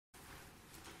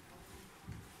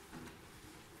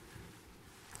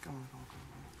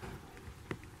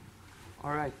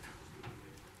All right.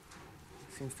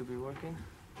 Seems to be working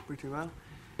pretty well.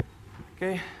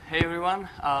 Okay. Hey, everyone.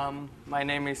 My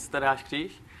name is Tadeas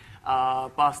Kříž.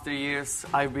 Past 3 years,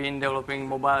 I've been developing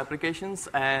mobile applications,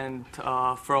 and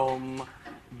from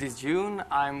this June,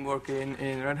 I'm working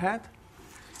in Red Hat.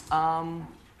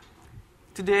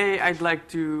 Today, I'd like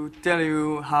to tell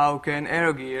you how can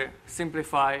AeroGear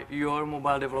simplify your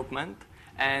mobile development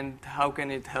and how can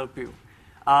it help you.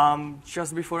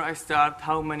 Just before I start,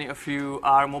 how many of you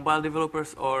are mobile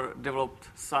developers or developed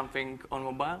something on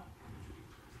mobile?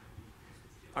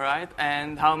 All right,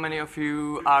 and how many of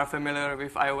you are familiar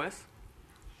with iOS?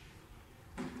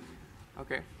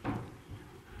 Okay.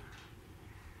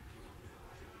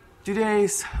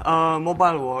 Today's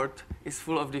mobile world is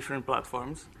full of different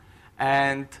platforms,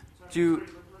 and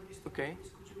okay.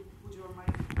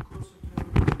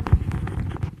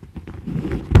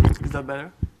 Is that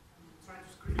better?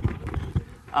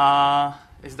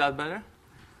 Is that better?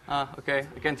 Okay,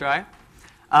 we can try.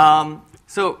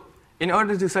 So, in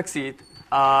order to succeed,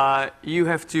 you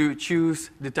have to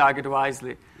choose the target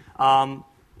wisely.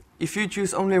 If you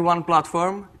choose only one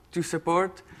platform to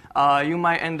support, you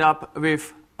might end up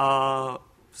with a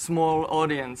small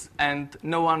audience, and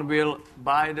no one will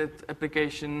buy that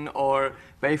application or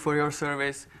pay for your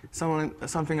service,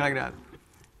 something like that.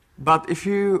 But if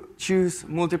you choose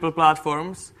multiple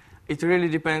platforms, it really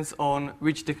depends on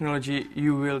which technology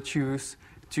you will choose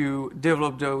to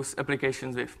develop those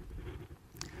applications with.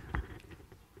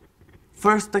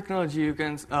 First technology you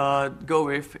can go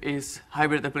with is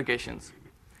hybrid applications.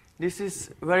 This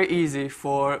is very easy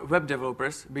for web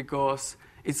developers because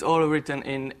it's all written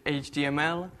in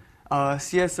HTML,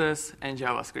 CSS, and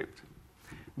JavaScript.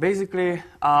 Basically,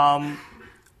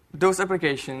 those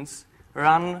applications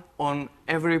run on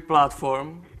every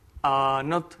platform,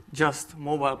 not just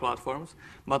mobile platforms,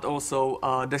 but also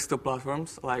desktop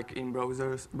platforms, like in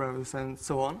browsers and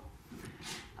so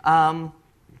on.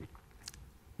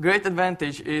 Great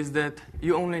advantage is that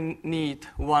you only need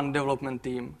one development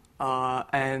team,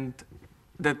 and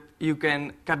that you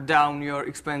can cut down your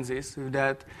expenses with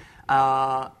that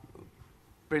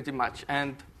pretty much.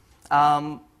 And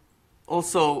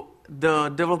also, the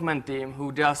development team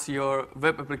who does your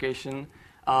web application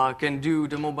can do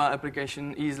the mobile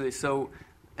application easily. So,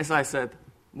 as I said,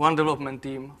 one development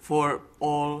team for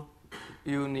all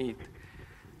you need.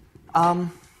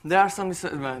 There are some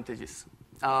disadvantages.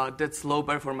 That's low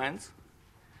performance,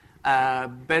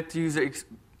 bad user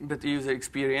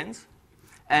experience,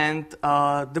 and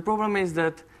the problem is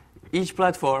that each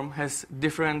platform has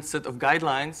different set of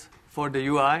guidelines for the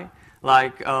UI.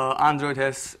 Like Android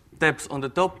has tabs on the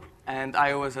top, and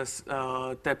iOS has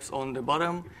tabs on the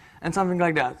bottom, and something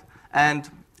like that. And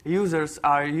users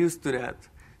are used to that.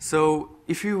 So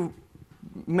if you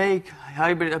make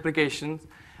hybrid applications,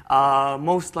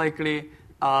 most likely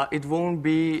it won't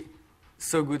be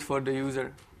so good for the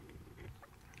user.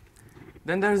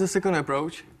 Then there's a second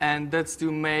approach, and that's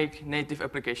to make native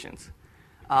applications.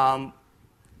 I'll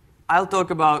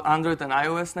talk about Android and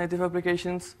iOS native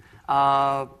applications,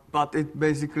 but it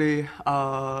basically,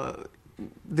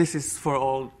 this is for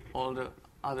all the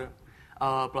other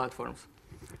platforms.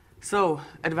 So,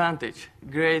 advantage,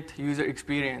 great user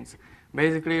experience.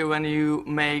 Basically, when you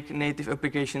make native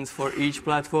applications for each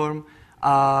platform,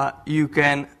 you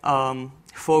can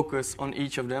focus on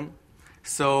each of them,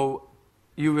 so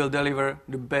you will deliver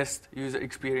the best user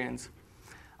experience.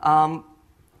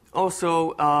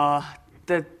 Also,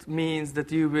 that means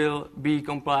that you will be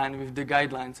compliant with the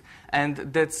guidelines, and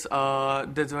that's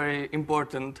very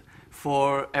important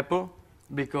for Apple,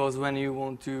 because when you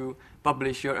want to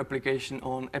publish your application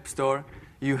on App Store,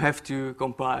 you have to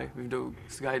comply with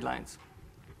those guidelines.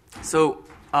 So,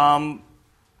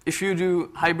 if you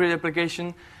do hybrid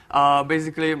application,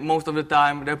 basically most of the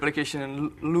time the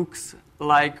application looks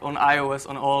like on iOS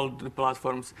on all the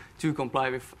platforms to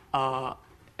comply with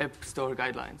App Store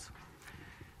guidelines.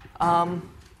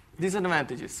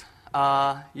 Disadvantages.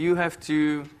 You have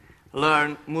to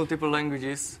learn multiple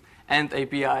languages and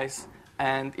APIs,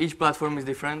 and each platform is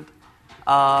different.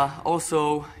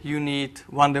 Also, you need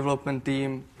one development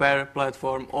team per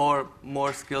platform or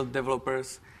more skilled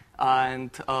developers,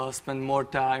 and spend more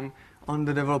time on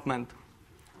the development.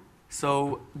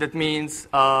 So that means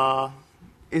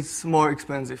it's more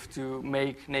expensive to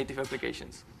make native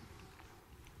applications.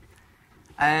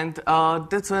 And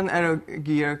that's when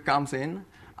AeroGear comes in.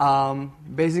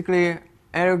 Basically,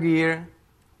 AeroGear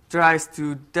tries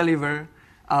to deliver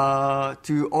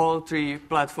to all three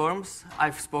platforms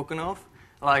I've spoken of,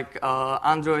 like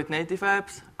Android native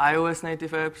apps, iOS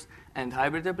native apps, and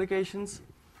hybrid applications.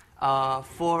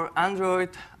 For Android,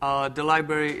 the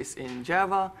library is in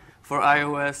Java. For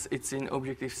iOS, it's in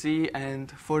Objective-C,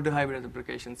 and for the hybrid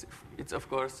applications, it's of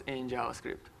course in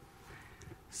JavaScript.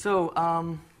 So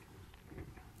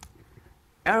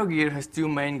AeroGear has two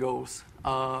main goals.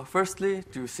 Firstly,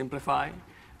 to simplify,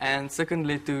 and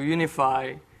secondly, to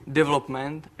unify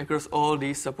development across all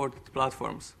these supported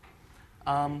platforms.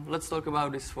 Let's talk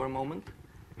about this for a moment.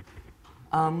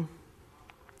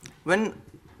 When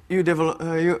you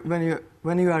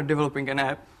are developing an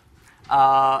app,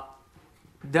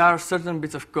 there are certain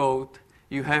bits of code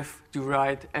you have to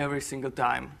write every single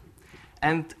time.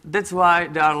 And that's why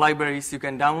there are libraries you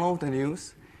can download and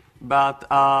use. But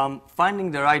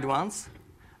finding the right ones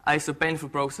is a painful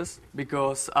process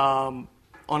because on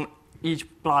each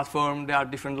platform there are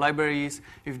different libraries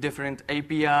with different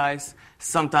APIs.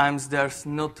 Sometimes there's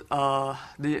not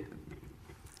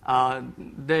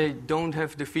they don't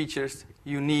have the features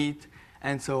you need,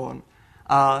 and so on.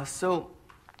 So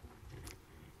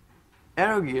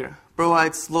AeroGear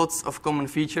provides lots of common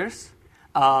features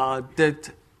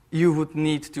that you would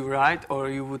need to write or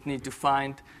you would need to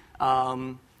find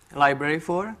library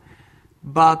for,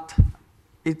 but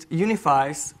it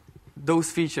unifies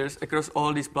those features across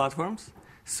all these platforms.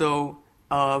 So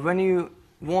when you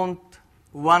want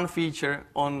one feature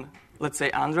on, let's say,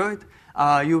 Android,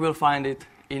 you will find it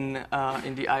in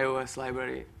the iOS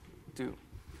library too,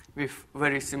 with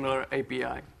very similar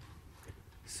API.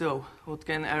 So what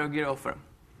can AeroGear offer?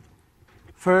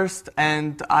 First,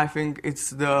 and I think it's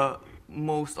the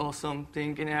most awesome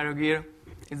thing in AeroGear,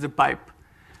 is the pipe.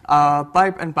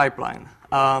 Pipe and pipeline.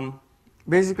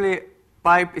 Basically,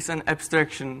 pipe is an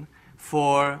abstraction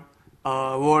for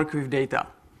work with data.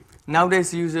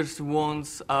 Nowadays, users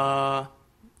want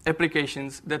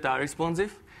applications that are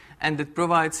responsive and that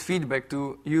provides feedback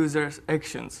to users'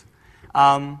 actions.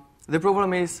 The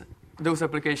problem is those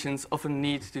applications often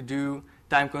need to do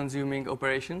time-consuming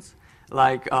operations,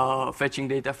 like fetching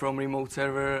data from remote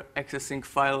server, accessing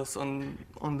files on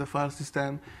the file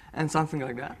system, and something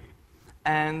like that.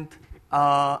 And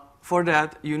for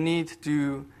that, you need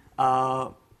to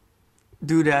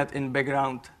do that in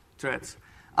background threads.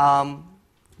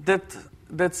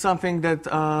 That's something that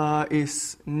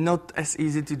is not as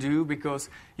easy to do because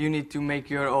you need to make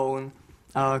your own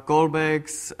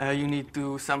callbacks. You need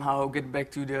to somehow get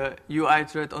back to the UI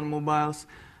thread on mobiles.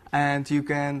 And you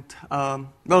can't,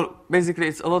 well, basically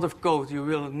it's a lot of code you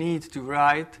will need to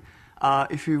write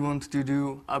if you want to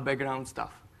do background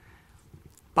stuff.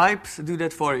 Pipes do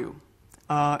that for you.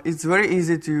 It's very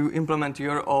easy to implement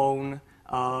your own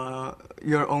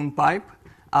pipe.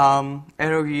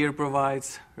 AeroGear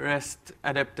provides REST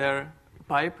adapter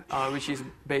pipe, which is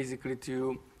basically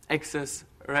to access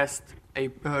REST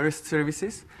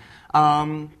services.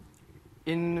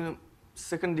 In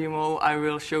second demo, I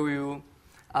will show you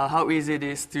how easy it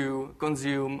is to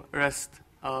consume REST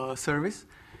service.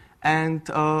 And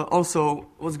also,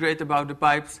 what's great about the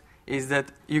pipes is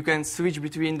that you can switch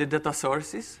between the data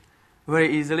sources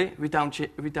very easily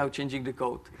without changing the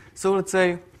code. So let's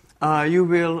say you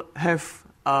will have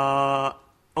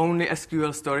only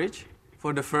SQL storage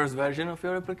for the first version of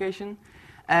your application,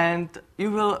 and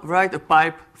you will write a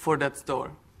pipe for that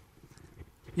store.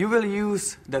 You will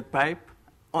use that pipe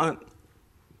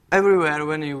everywhere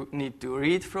when you need to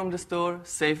read from the store,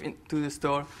 save into the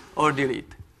store, or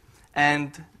delete.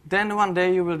 And then one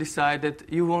day you will decide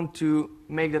that you want to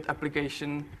make that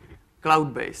application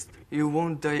cloud-based. You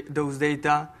want those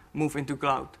data move into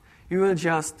cloud. You will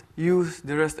just use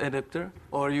the REST adapter,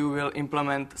 or you will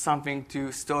implement something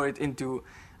to store it into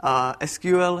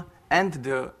SQL and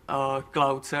the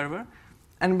cloud server.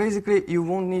 And basically, you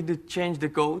won't need to change the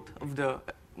code of the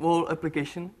whole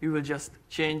application. You will just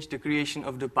change the creation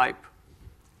of the pipe.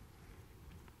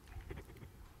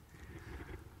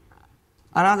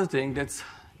 Another thing that's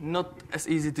not as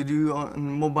easy to do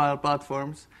on mobile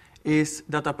platforms is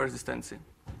data persistency.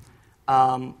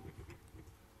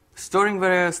 Storing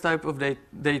various types of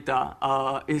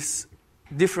data is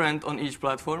different on each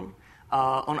platform.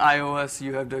 On iOS,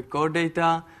 you have the core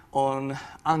data. On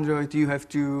Android, you have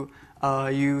to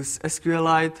use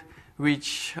SQLite,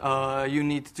 which you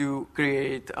need to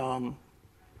create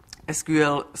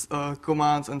SQL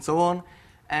commands and so on.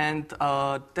 And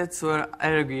that's where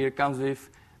AeroGear comes with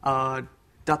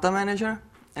Data Manager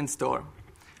and Store.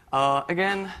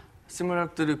 Again, similar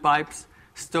to the pipes,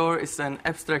 Store is an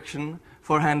abstraction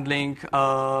for handling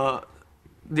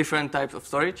different types of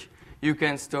storage. You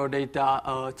can store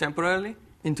data temporarily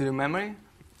into the memory,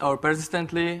 or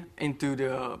persistently into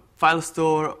the file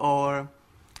store or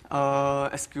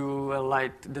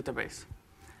SQLite database.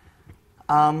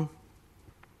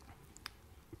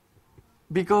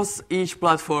 Because each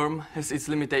platform has its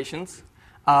limitations,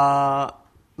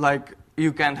 like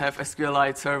you can have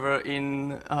SQLite server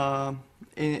in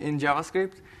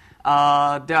JavaScript.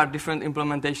 There are different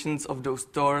implementations of those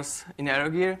stores in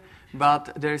AeroGear,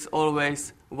 but there is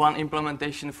always one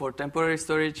implementation for temporary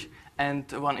storage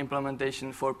and one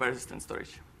implementation for persistent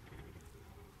storage.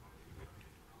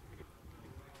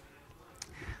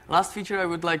 Last feature I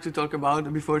would like to talk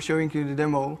about before showing you the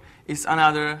demo is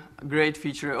another great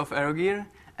feature of AeroGear,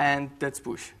 and that's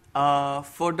push.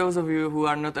 For those of you who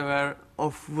are not aware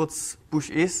of what push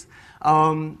is,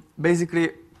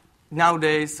 basically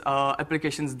nowadays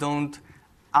applications don't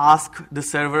ask the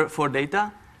server for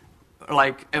data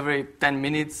like every 10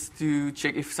 minutes to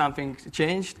check if something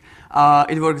changed.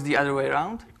 It works the other way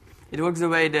around. It works the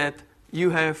way that you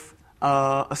have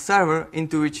a server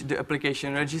into which the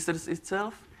application registers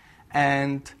itself,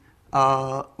 and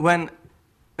when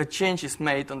a change is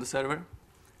made on the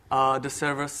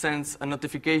server sends a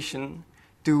notification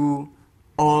to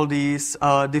all these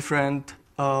different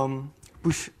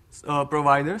push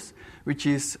providers, which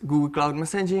is Google Cloud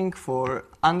Messaging for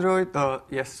Android,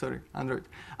 Android,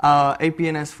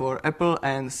 APNS for Apple,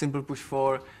 and Simple Push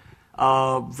for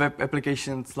web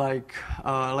applications like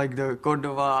the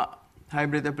Cordova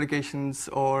hybrid applications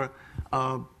or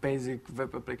basic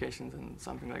web applications and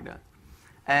something like that.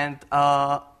 And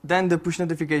then the push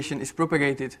notification is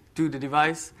propagated to the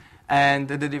device, and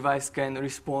the device can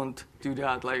respond to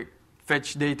that, like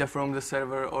fetch data from the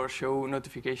server or show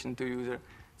notification to user,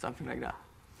 something like that.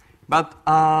 But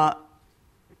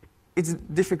it's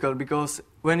difficult because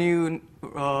when you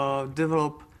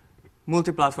develop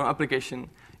multi-platform application,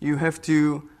 you have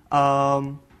to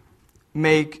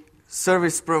make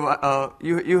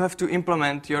you have to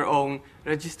implement your own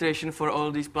registration for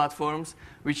all these platforms,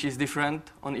 which is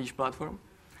different on each platform.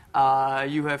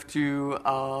 You have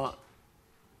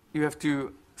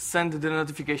to send the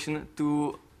notification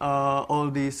to all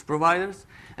these providers,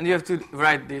 and you have to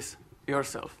write this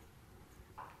yourself.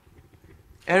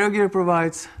 AeroGear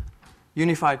provides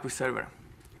unified push server,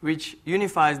 which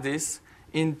unifies this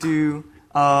into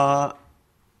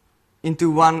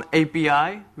one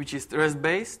API, which is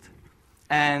REST-based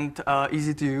and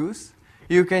easy to use.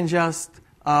 You can just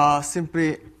simply,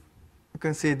 you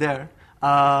can see there,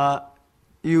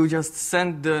 you just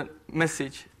send the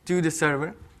message to the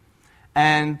server,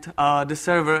 and the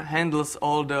server handles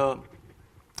all the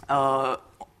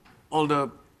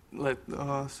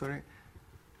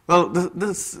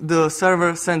the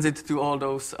server sends it to all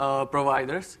those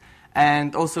providers,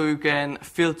 and also you can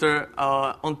filter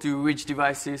onto which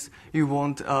devices you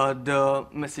want the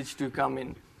message to come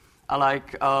in.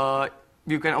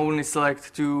 You can only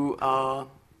select to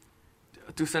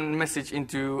send a message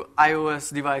into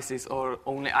iOS devices, or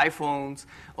only iPhones,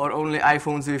 or only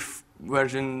iPhones with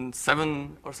version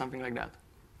 7 or something like that.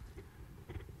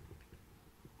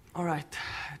 All right,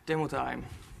 demo time.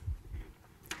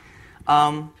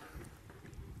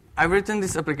 I've written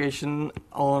this application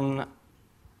on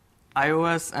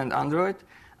iOS and Android.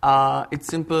 It's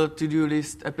simple to-do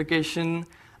list application.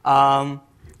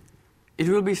 It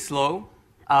will be slow,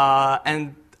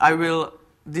 and I will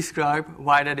describe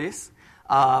why that is.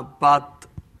 But,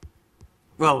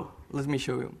 well, let me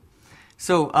show you.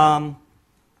 So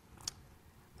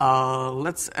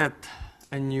let's add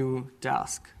a new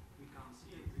task. We can't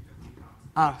see it because we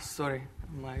can't. Sorry,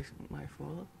 my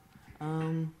fault.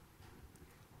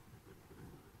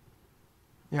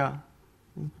 Yeah.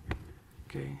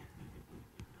 Okay.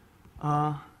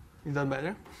 Is that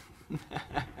better?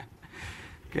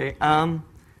 Okay.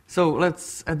 So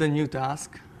let's add a new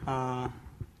task.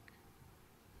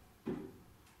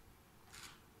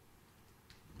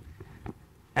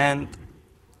 And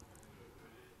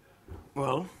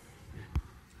well,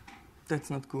 that's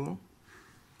not cool.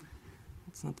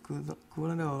 It's not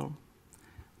cool at all.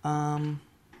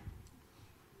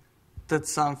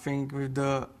 That's something with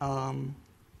the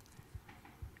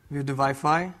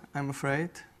Wi-Fi, I'm afraid.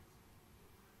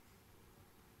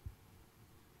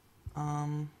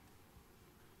 How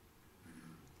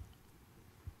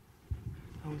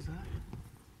is that?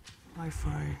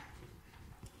 Wi-Fi.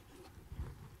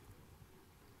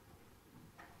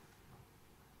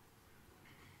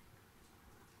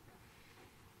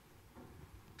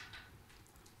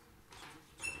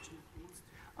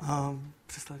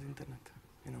 Přeslat internet,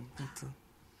 jenom.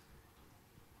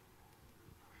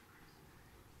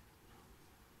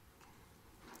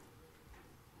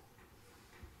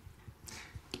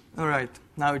 All right,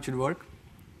 now it should work,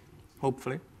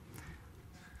 hopefully.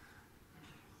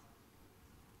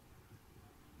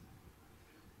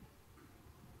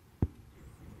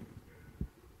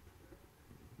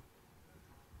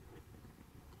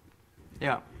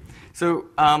 Yeah, so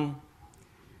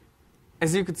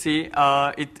as you could see,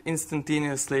 it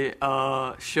instantaneously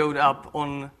showed up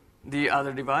on the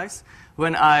other device.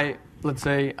 When I, let's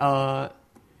say,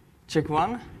 check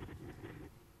one,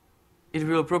 it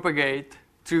will propagate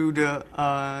through the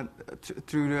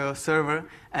server,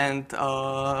 and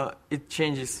it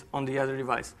changes on the other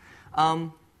device.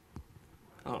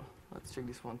 Let's check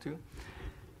this one too.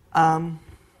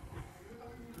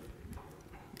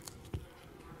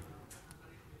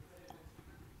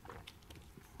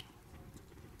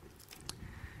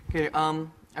 Okay, I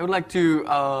would like to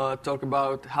talk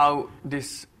about how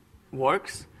this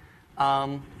works.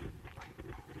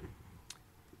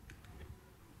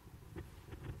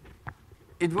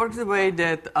 It works the way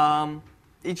that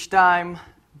each time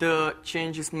the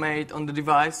change is made on the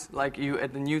device, like you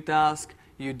add a new task,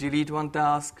 you delete one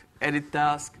task, edit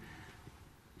task,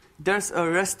 there's a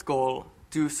REST call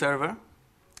to server.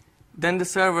 Then the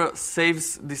server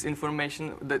saves this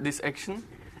information, this action,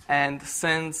 and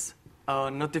sends a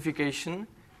notification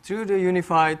to the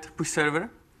unified push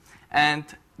server, and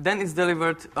then it's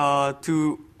delivered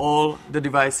to all the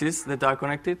devices that are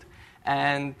connected,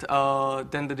 and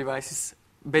then the devices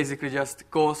basically just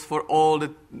calls for all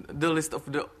the list of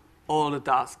all the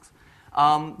tasks.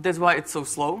 That's why it's so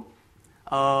slow.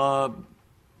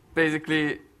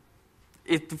 Basically,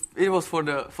 it was for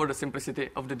the simplicity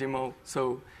of the demo.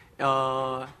 So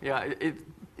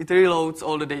it reloads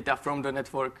all the data from the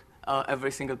network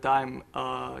every single time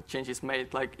change is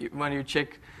made. Like when you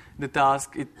check the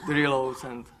task, it reloads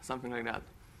and something like that.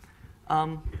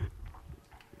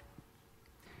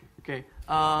 Okay.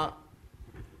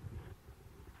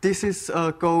 This is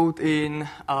code in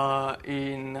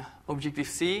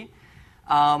Objective-C.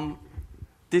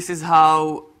 This is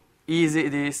how easy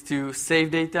it is to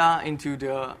save data into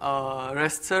the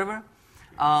REST server.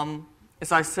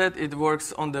 As I said, it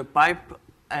works on the pipe,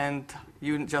 and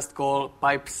you just call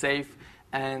pipe save,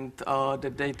 and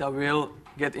the data will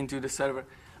get into the server.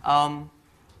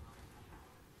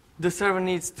 The server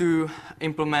needs to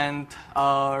implement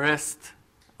REST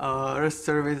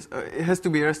service. It has to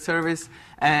be REST service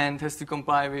and has to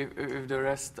comply with the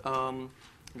REST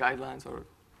guidelines.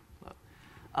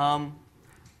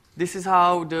 This is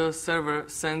how the server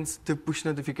sends the push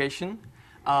notification.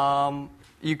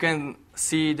 You can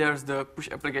see there's the push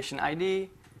application ID,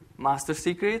 master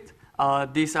secret.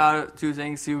 These are two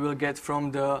things you will get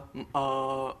from the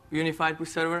unified push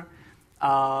server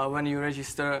when you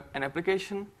register an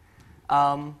application.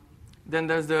 Then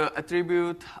there's the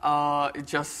attribute.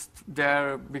 It's just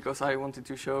there because I wanted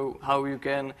to show how you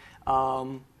can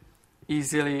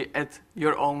easily add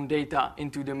your own data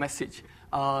into the message.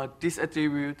 This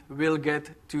attribute will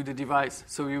get to the device,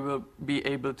 so you will be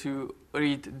able to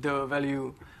read the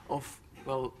value of,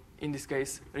 well, in this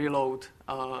case, reload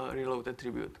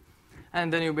attribute.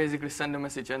 And then you basically send a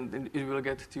message, and it will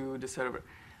get to the server.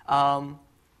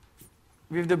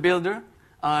 With the builder,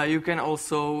 you can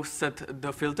also set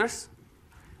the filters,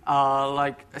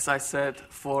 like, as I said,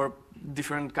 for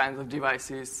different kinds of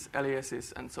devices,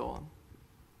 aliases, and so on.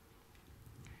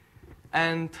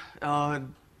 And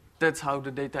that's how the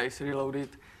data is reloaded.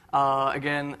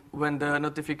 Again, when the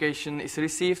notification is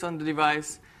received on the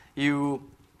device, you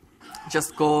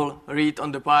just call read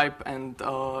on the pipe, and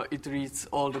it reads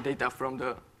all the data from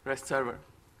the REST server.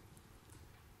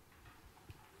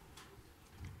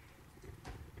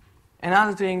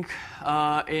 Another thing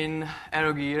in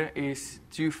AeroGear is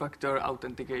two-factor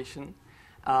authentication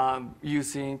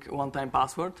using one-time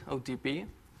password, OTP.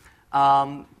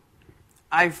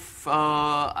 I've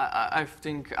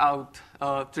think out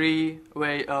three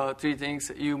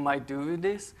things you might do with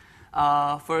this.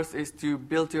 First is to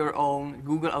build your own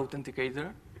Google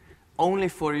Authenticator, only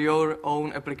for your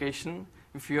own application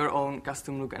with your own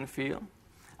custom look and feel.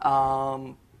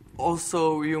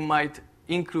 Also, you might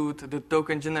include the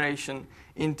token generation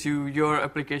into your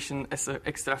application as an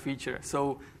extra feature.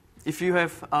 So, if you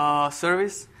have a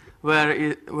service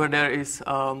where there is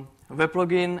web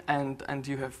login and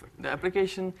you have the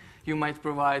application, you might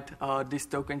provide this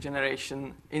token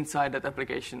generation inside that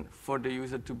application for the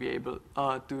user to be able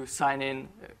to sign in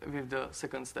with the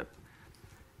second step.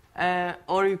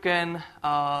 Or you can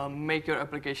make your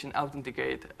application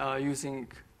authenticate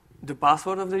using the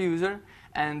password of the user,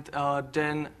 and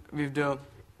then with the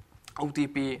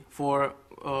OTP for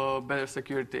better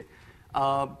security.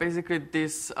 Basically,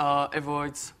 this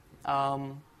avoids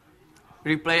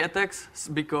replay attacks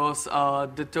because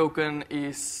the token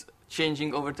is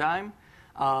changing over time.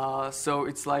 So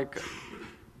it's like,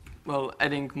 well,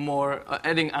 adding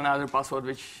another password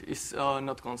which is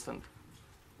not constant.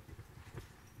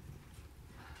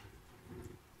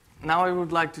 Now I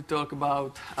would like to talk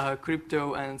about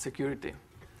crypto and security.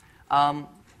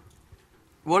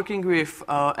 Working with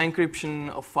encryption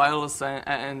of files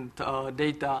and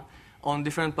data on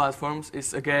different platforms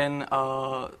is again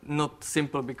not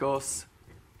simple, because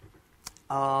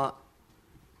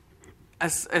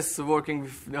as working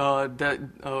with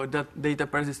that data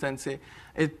persistency,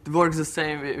 it works the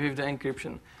same with the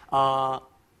encryption.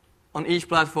 On each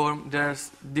platform,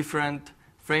 there's different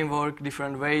framework,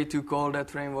 different way to call that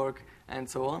framework, and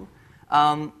so on.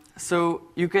 So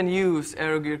you can use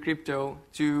AeroGear Crypto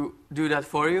to do that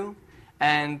for you,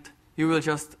 and you will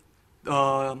just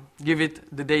give it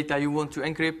the data you want to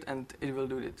encrypt, and it will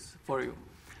do this for you.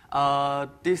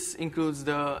 This includes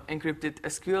the encrypted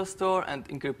SQL store and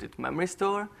encrypted memory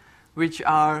store, which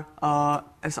are,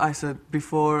 as I said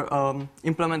before,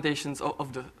 implementations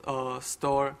of the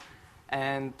store,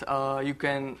 and you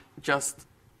can just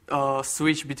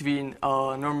switch between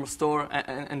normal store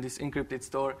and this encrypted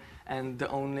store, and the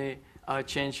only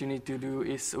change you need to do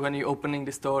is when you're opening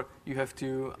the store, you have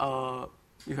to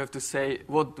say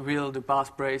what will the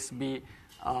passphrase be,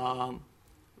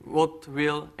 what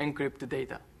will encrypt the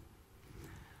data.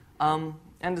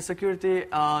 And the security,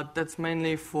 that's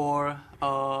mainly for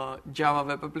Java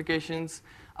web applications.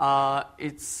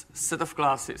 It's a set of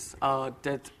classes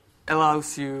that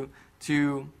allows you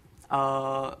to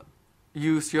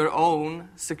use your own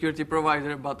security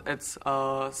provider, but it's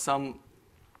some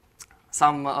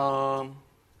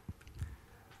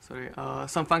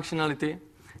functionality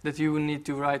that you will need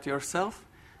to write yourself,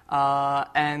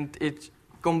 and it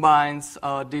combines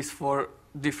this for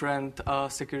different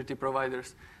security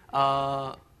providers.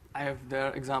 I have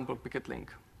their example picket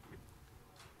link.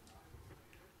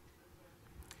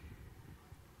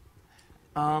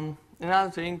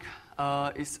 Another thing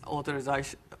is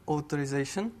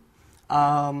authorization.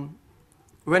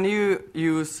 When you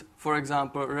use, for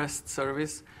example, REST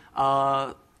service,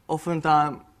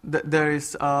 oftentimes there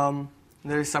is some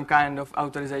kind of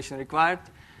authorization required.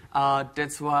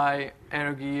 That's why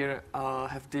AeroGear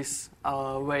have this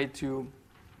way to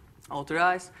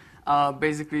authorize.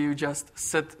 Basically, you just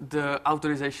set the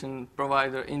authorization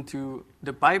provider into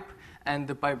the pipe, and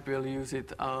the pipe will use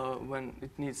it when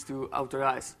it needs to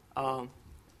authorize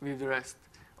with the REST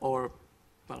or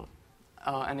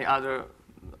any other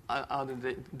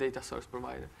data source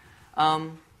provider.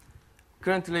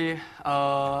 Currently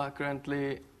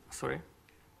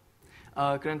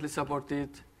supported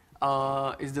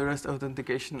is the REST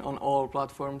authentication on all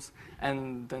platforms,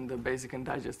 and then the basic and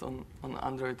digest on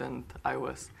Android and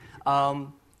iOS.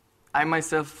 I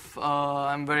myself,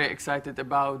 I'm very excited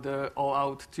about the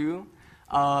all-out 2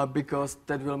 because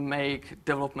that will make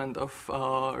development of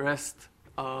REST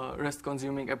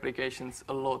consuming applications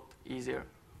a lot easier.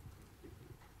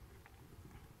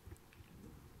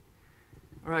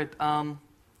 Right.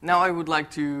 Now I would like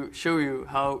to show you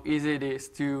how easy it is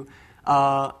to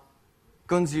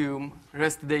consume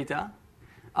REST data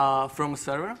from a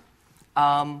server.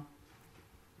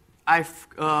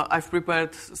 I've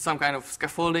prepared some kind of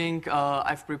scaffolding.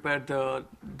 I've prepared the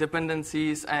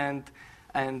dependencies and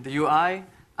the UI,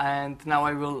 and now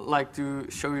I will like to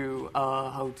show you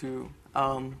how to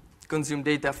consume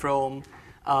data from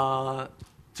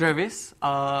Travis.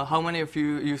 How many of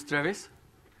you use Travis?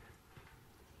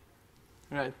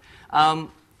 Right.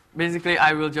 Basically,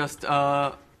 I will just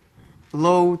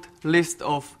load list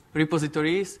of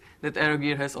repositories that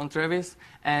AeroGear has on Travis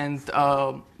and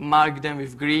mark them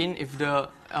with green if the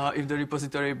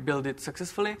repository built it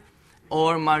successfully,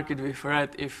 or mark it with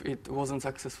red if it wasn't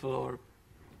successful or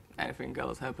anything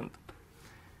else happened.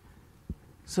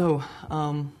 So,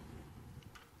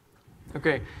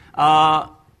 okay, I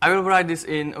will write this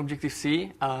in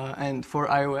Objective-C and for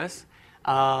iOS.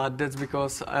 That's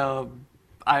because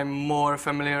I'm more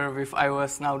familiar with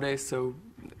iOS nowadays, so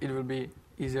it will be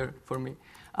easier for me.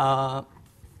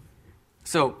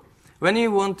 So when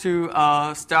you want to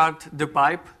start the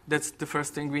pipe, that's the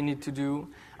first thing we need to do.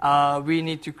 We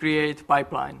need to create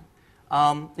pipeline.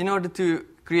 In order to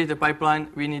create a pipeline,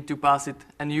 we need to pass it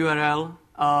an URL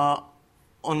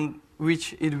on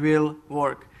which it will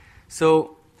work.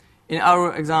 So in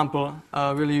our example,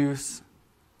 we'll use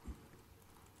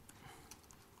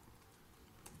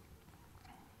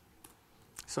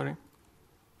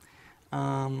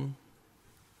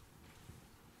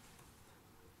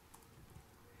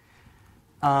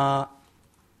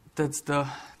that's the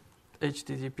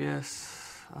HTTPS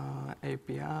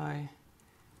API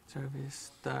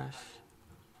service dash.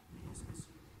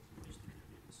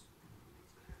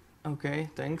 Okay,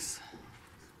 thanks.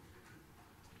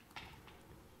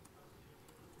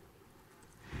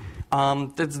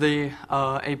 That's the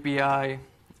API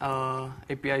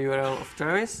URL of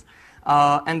Travis.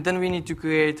 And then we need to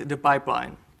create the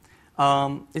pipeline.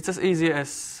 It's as easy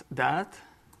as that.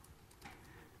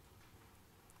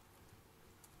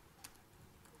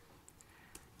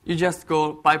 You just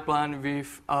call pipeline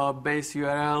with a base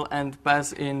URL and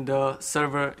pass in the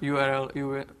server URL you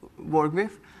will work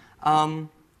with.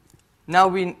 Now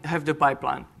we have the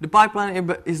pipeline. The pipeline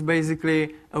is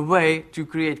basically a way to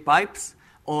create pipes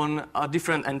on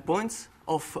different endpoints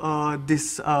of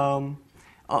this URL.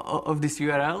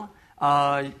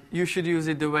 You should use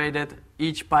it the way that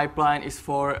each pipeline is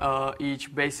for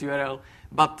each base URL.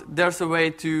 But there's a way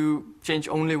to change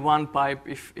only one pipe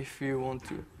if you want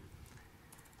to.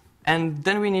 And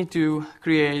then we need to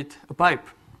create a pipe.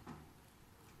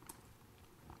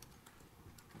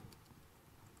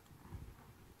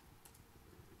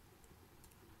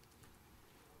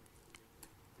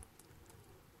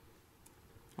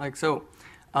 Like so.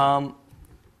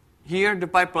 Here the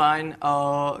pipeline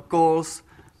calls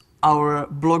our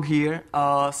blog here,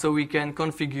 so we can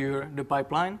configure the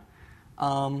pipeline.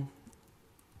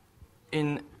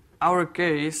 In our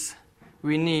case,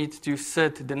 we need to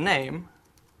set the name.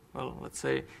 Well, let's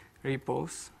say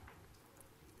repos.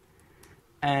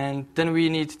 And then we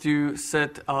need to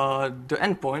set the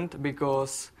endpoint,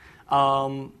 because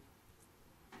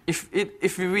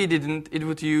if we didn't, it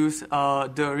would use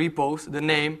the repos, the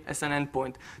name, as an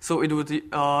endpoint. So it would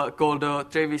call the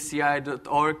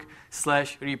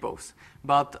travisci.org/repos.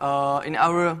 But in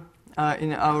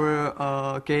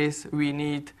our case, we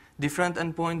need different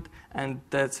endpoint, and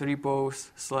that's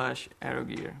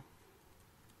repos/AeroGear.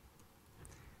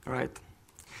 Right.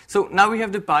 So now we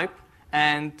have the pipe,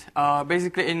 and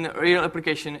basically in real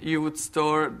application, you would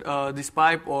store this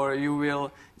pipe, or you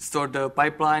will store the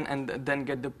pipeline and then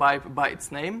get the pipe by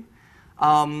its name.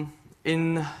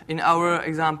 In our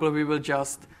example, we will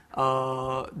just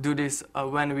do this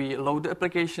when we load the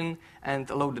application and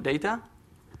load the data.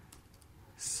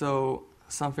 So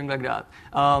something like that.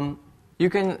 You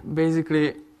can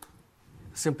basically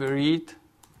simply read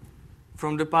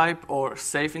from the pipe or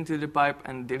save into the pipe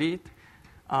and delete.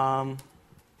 And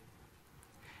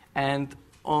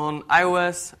on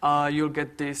iOS, you'll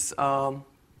get this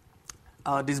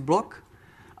this block,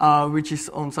 which is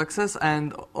on success,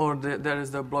 or there is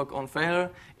the block on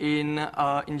failure. In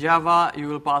Java, you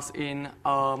will pass in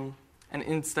an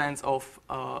instance of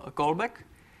a callback,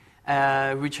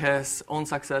 which has on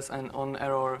success and on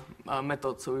error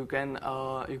method, so you can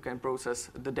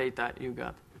process the data you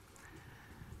got.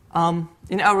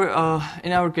 In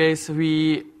our case,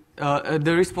 the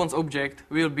response object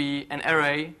will be an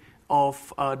array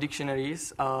of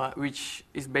dictionaries, which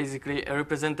is basically a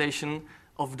representation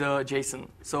of the JSON.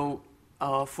 So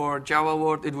for Java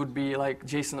word, it would be like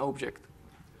JSON object.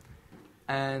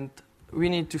 And we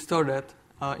need to store that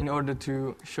in order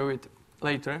to show it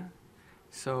later.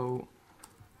 So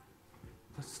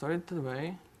let's store it that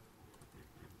way.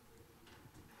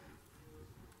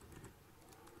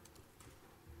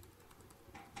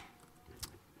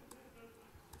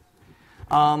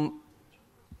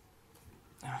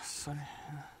 Sorry.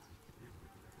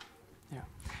 Yeah.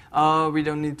 We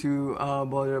don't need to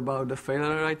bother about the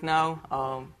failure right now.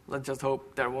 Let's just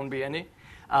hope there won't be any.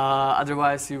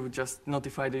 Otherwise, you would just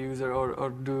notify the user or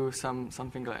do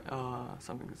something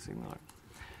similar.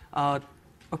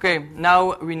 Okay.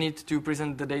 Now we need to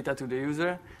present the data to the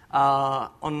user.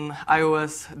 On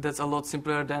iOS, that's a lot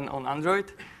simpler than on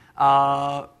Android.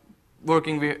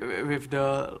 Working with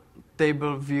the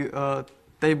table view.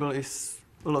 Table is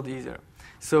a lot easier.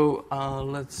 So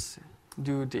let's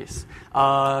do this.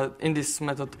 In this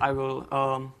method, I will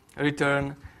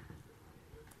return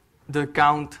the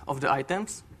count of the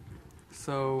items.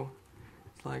 So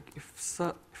it's like if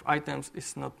items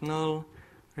is not null,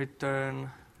 return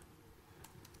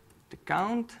the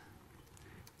count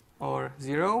or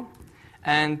 0.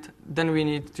 And then we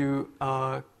need to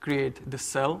create the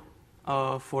cell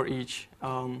for each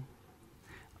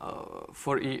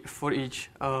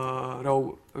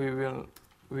row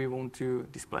we want to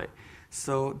display.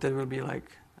 So that will be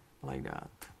like that.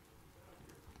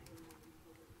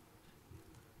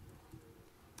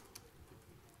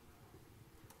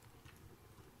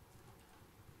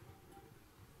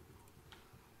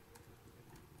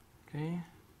 Okay.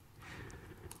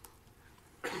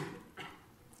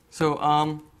 So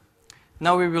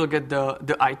now we will get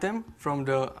the item from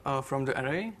the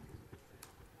array.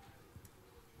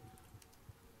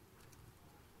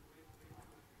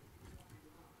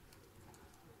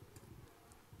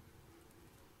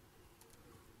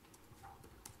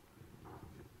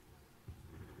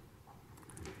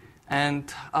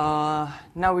 And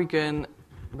now we can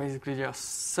basically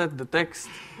just set the text,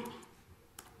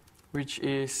 which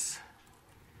is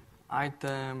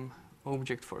item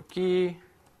object for key,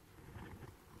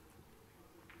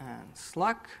 and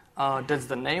Slack. That's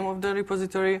the name of the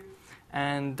repository.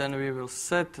 And then we will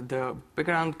set the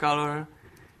background color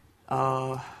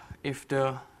if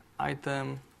the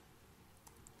item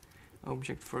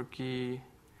object for key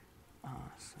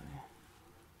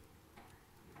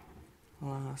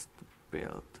last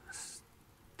build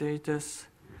status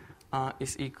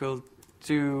is equal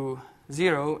to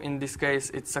 0. In this case,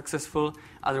 it's successful.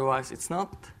 Otherwise, it's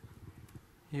not.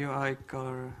 UI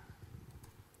color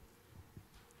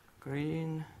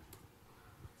green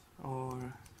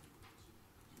or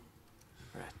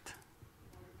red.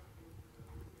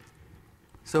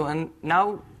 So, and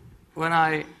now when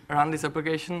I run this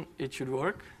application, it should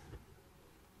work.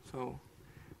 So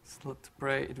let's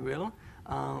pray it will.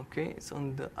 Okay, it's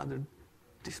on the other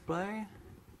display,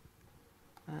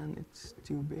 and it's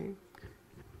too big.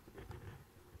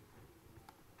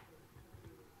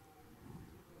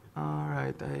 All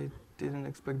right, I didn't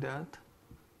expect that.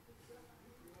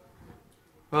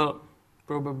 Well,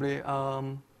 probably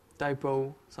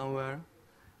typo somewhere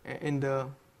in the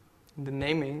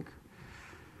naming.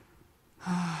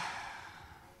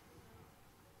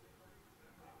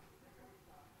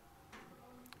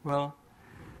 Well,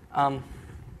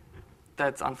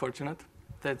 that's unfortunate.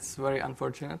 That's very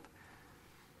unfortunate.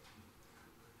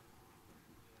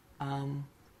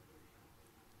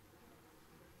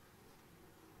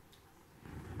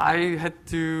 I had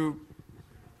to,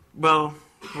 well,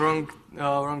 wrong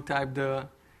type the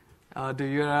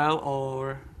URL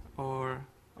or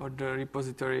the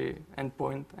repository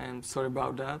endpoint. I'm sorry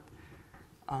about that.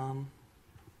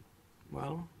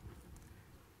 Well,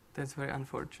 that's very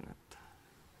unfortunate.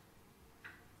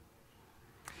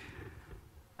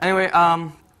 Anyway,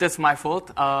 that's my fault.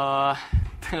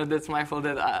 That's my fault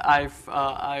that I've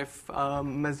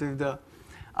messed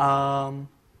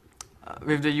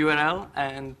with the URL,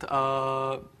 and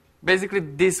basically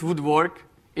this would work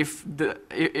if the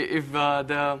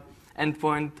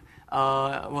endpoint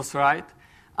was right,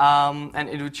 and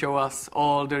it would show us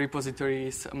all the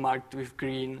repositories marked with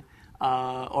green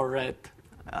or red,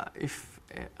 if,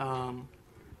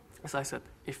 as I said,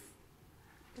 if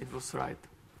it was right.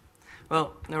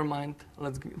 Well, never mind.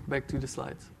 Let's get back to the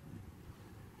slides.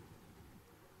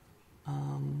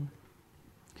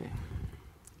 Okay.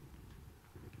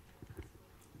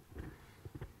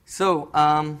 So,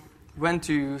 when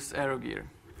to use AeroGear?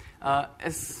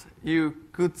 As you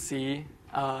could see,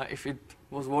 if it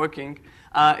was working,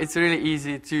 it's really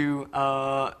easy to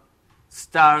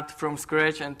start from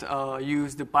scratch and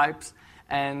use the pipes,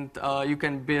 and you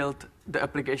can build the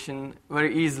application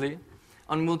very easily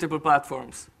on multiple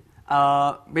platforms.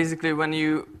 Basically, when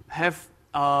you have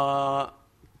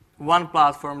one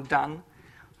platform done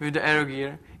with the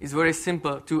AeroGear, it's very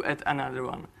simple to add another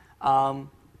one.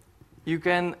 You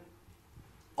can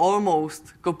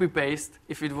almost copy-paste.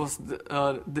 If it was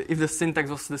if the syntax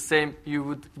was the same, you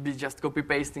would be just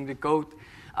copy-pasting the code,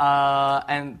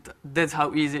 and that's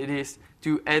how easy it is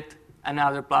to add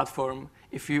another platform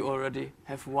if you already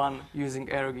have one using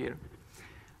AeroGear.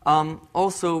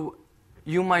 Also,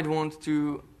 you might want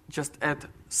to just add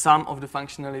some of the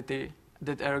functionality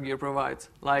that AeroGear provides,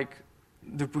 like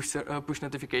the push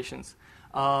notifications.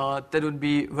 That would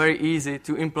be very easy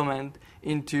to implement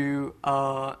into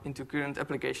current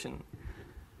application.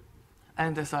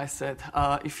 And as I said,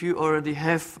 if you already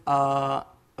have a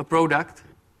product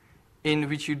in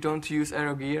which you don't use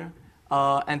AeroGear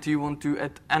and you want to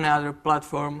add another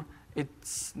platform,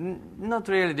 it's not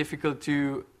really difficult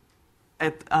to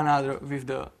add another with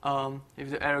the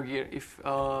AeroGear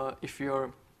if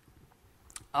your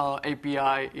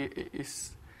API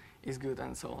is good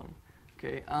and so on.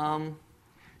 Okay.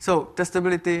 So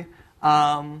testability.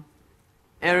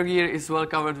 AeroGear is well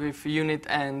covered with unit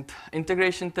and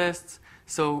integration tests,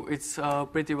 so it's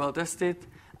pretty well tested,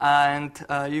 and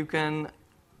you can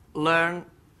learn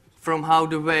from how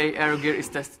the way AeroGear is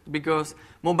tested, because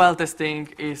mobile testing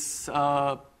is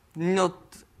not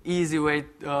easy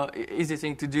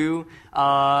thing to do.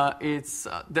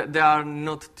 There are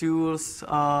not tools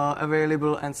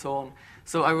available and so on.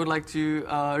 So I would like to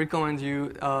recommend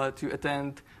you to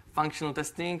attend functional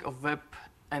testing of web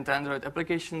and Android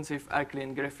applications with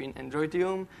Arclean Graphene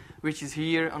Androidium, which is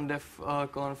here on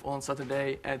DevConf on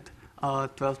Saturday at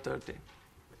 12:30.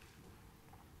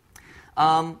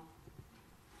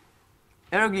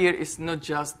 AeroGear is not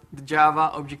just the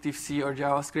Java, Objective-C, or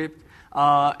JavaScript.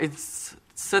 It's a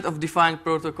set of defined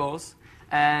protocols,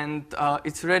 and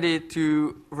it's ready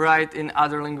to write in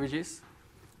other languages.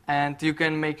 And you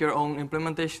can make your own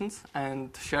implementations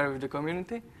and share with the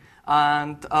community.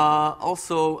 And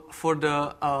also for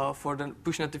the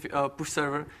push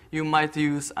server, you might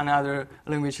use another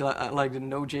language like the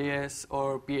Node.js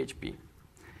or PHP.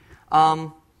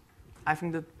 I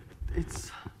think that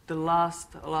it's the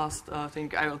last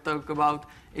thing I will talk about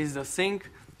is the sync.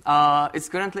 It's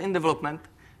currently in development,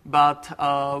 but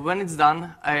when it's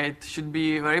done, it should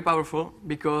be very powerful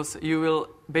because you will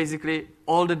basically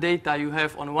all the data you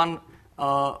have on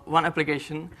one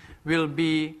application will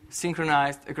be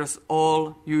synchronized across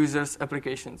all users'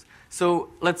 applications. So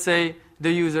let's say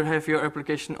the user have your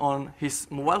application on his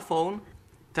mobile phone,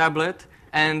 tablet,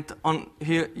 and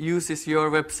he uses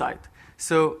your website.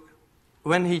 So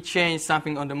when he changes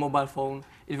something on the mobile phone,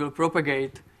 it will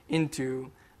propagate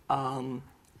into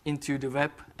the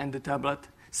web and the tablet.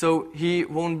 So he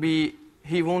won't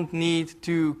need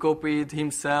to copy it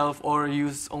himself or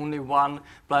use only one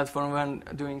platform when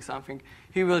doing something.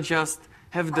 He will just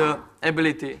have the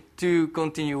ability to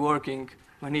continue working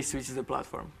when he switches the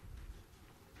platform.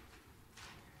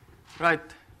 Right.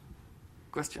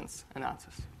 Questions and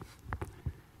answers.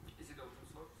 Is it open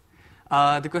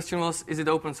source? The question was, is it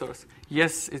open source?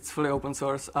 Yes, it's fully open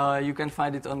source. You can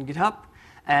find it on GitHub.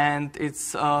 And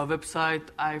its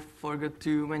website, I forgot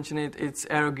to mention it, it's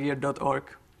AeroGear.org.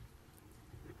 You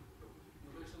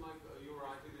mentioned you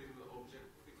write it in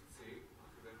Objective-C.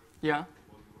 Yeah.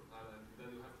 Then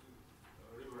you have to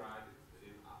rewrite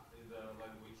it in the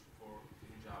language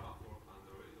in Java for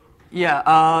Android? Or?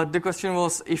 Yeah, the question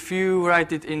was if you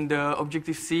write it in the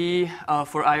Objective-C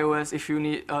for iOS, if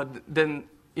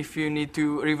you need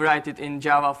to rewrite it in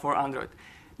Java for Android.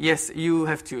 Yes, you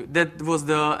have to. That was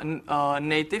the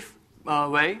native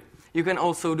way. You can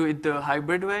also do it the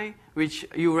hybrid way, which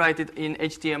you write it in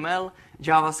HTML,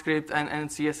 JavaScript, and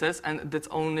CSS, and that's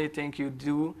the only thing you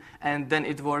do. And then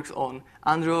it works on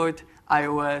Android,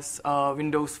 iOS,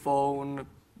 Windows Phone,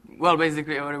 well,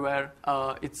 basically everywhere.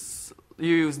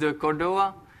 You use the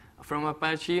Cordova from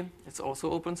Apache. It's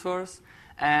also open source.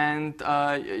 And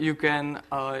you can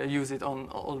use it on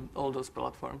all those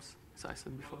platforms, as I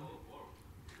said before.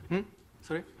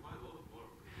 Sorry?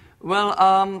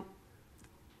 Well,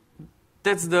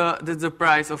 that's the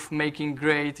price of making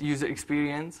great user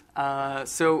experience.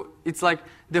 So it's like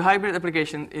the hybrid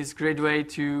application is a great way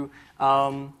to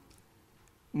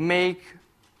make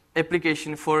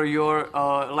application for your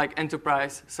like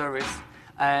enterprise service.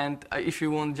 And if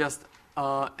you want just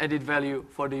added value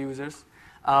for the users,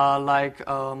 like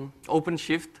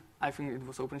OpenShift, I think it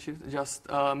was OpenShift, just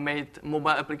made mobile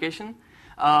application.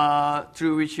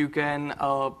 Through which you can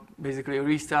basically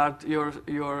restart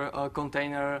your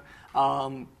container,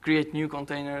 create new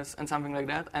containers, and something like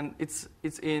that. And it's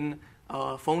in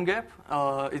PhoneGap.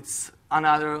 It's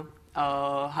another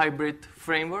hybrid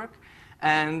framework.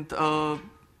 And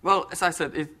well, as I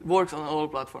said, it works on all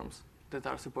platforms that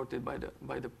are supported by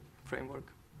the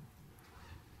framework.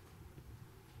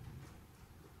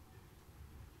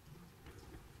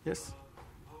 Yes.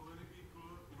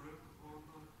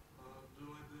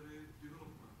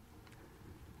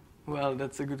 Well,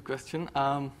 that's a good question.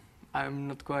 I'm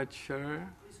not quite sure.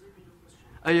 Please repeat the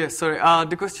question. Yes, sorry.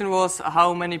 The question was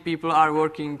how many people are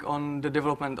working on the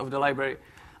development of the library.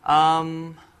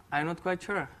 I'm not quite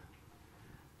sure.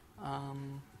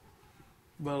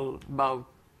 Well, about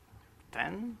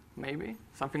 10, maybe,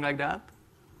 something like that.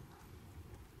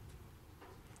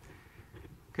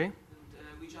 Okay. And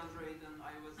which Android and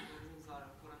iOS versions are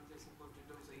currently supported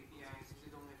those APIs? Is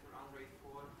it only for Android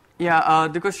 4? Yeah,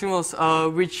 the question was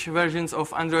which versions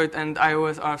of Android and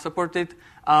iOS are supported.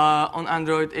 On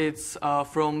Android, it's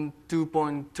from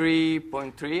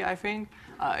 2.3.3, I think.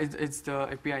 It's the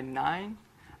API 9.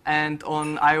 And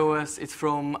on iOS, it's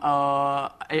from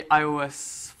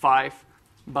iOS 5.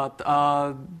 But,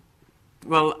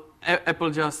 well, Apple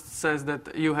just says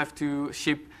that you have to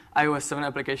ship iOS 7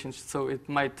 applications, so it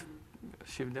might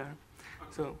ship there.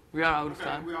 Okay. So we are out of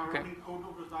time. We are running out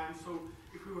of the time, so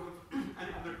if you have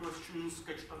any other questions,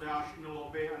 catch Tadeas in the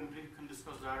lobby and we can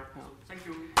discuss there. Yeah. So thank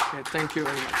you. Okay, thank you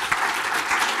very much.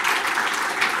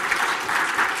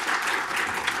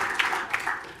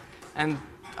 And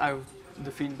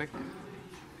the feedback.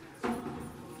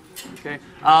 Okay.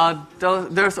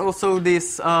 There's also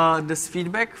this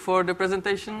feedback for the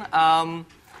presentation. I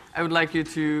would like you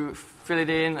to fill it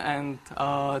in and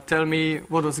tell me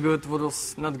what was good, what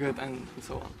was not good, and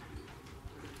so on.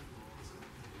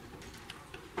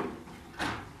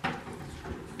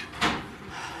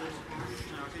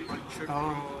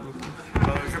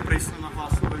 Že prý se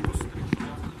nahlásil velikost.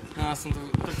 Já jsem to...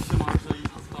 Tak se máš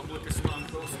zajít tamhle ke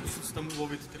stánku a zkusit tam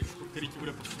ulovit tričko, který ti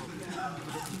bude potřebovat.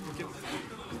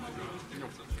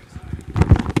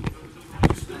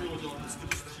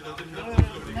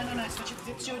 Ne, stačí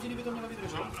 3 hodiny by to mělo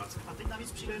vydržet. A teď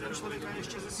navíc přijde ten člověk a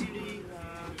ještě zesílí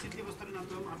citlivost tady na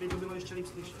tom, aby to bylo ještě líp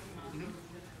slyšet.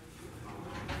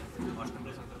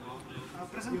 A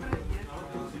prezentor je...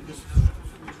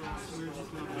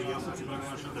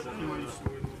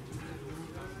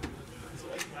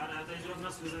 Já tady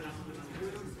zrovna svězem.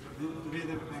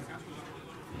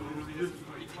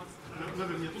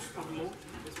 Nevím, mě to spadlo.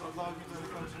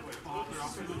 Já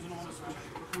jsem doznal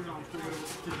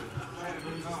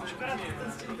Škoda,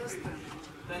 ten s tím testem.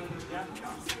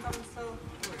 Já jsem tam musel...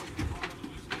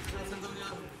 Já jsem to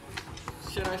měl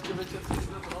včera ještě večer, co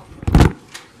jsme to.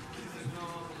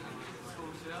 No,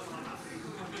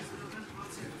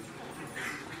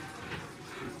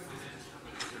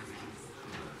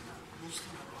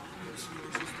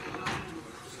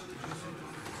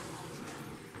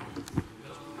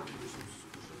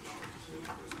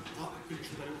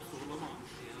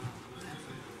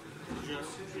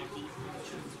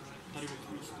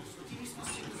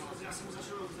 zkoušel. Já jsem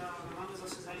zašel máme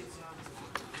zase zajít za...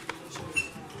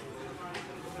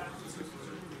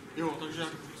 Jo, takže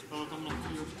tam na tom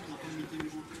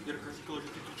meetingu Jirka říkal, že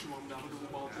ty klíče mám dávat do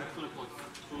obálky, jak to neplatí.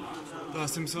 To já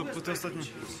jsem myslel po to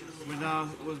ostatní. Možná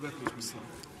USB klíč myslel.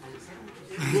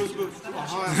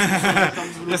 Aha, já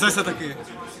tam budu... Já jsem se taky.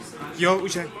 Jo,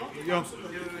 už je. Jo.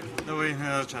 Dobrý,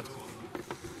 na začátku.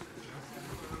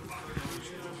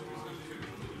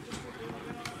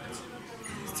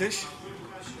 Chceš?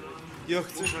 Jo,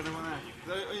 chceš, nebo ne?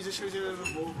 Oni řešili, že je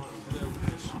volba.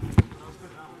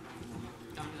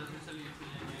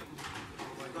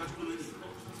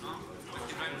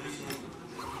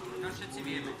 Všetci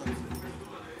vieme.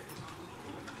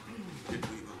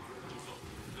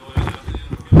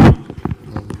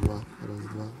 Raz,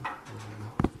 dva.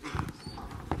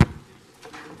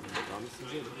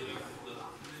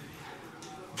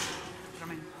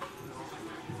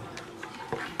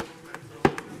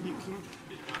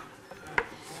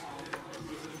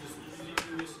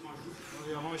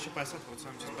 Já mám ještě 50%,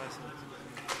 přes 50%.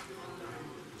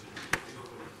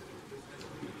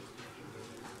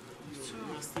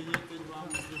 Stejně teď vám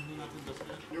zlehnu na ten dopad.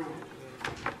 Jo.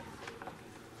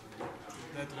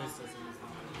 Ne, to nejste.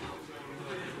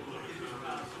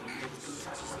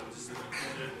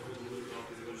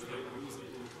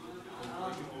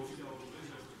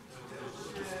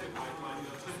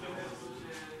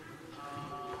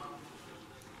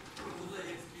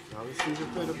 Já myslím, že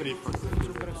to je dobrý fakt.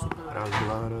 Super, super. Raz,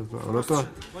 dva. Ono to...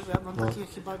 Já mám taky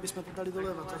chyba, bychom to dali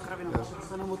doleva, to je kravina.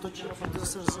 To jenom otočí a pak to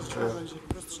zase rozčuje, takže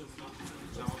prostřed.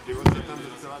 Život je tam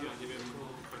docela divím.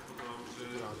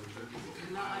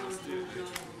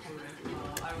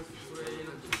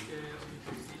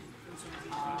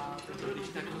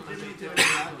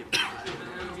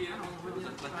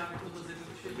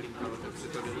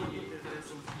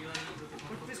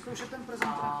 Pojď vyzkoušet ten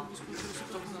prezentor, pojď vyzkoušet si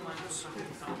to.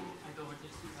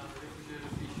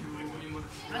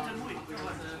 Ne, ten můj,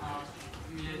 tohle.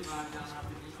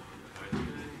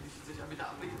 Aby ta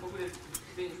aplikace, pokud je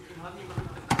hlavní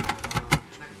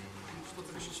tak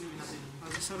spotřebuješ ještě na ty.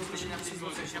 Ale zase rozlišení na ty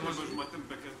Já můžu mít ten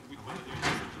backend buď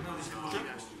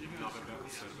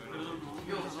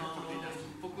Jo,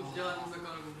 pokud děláme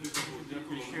takové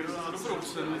Když někdo dá dobrou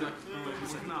cenu, tak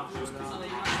možná.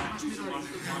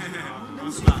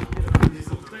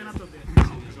 to je na tobě.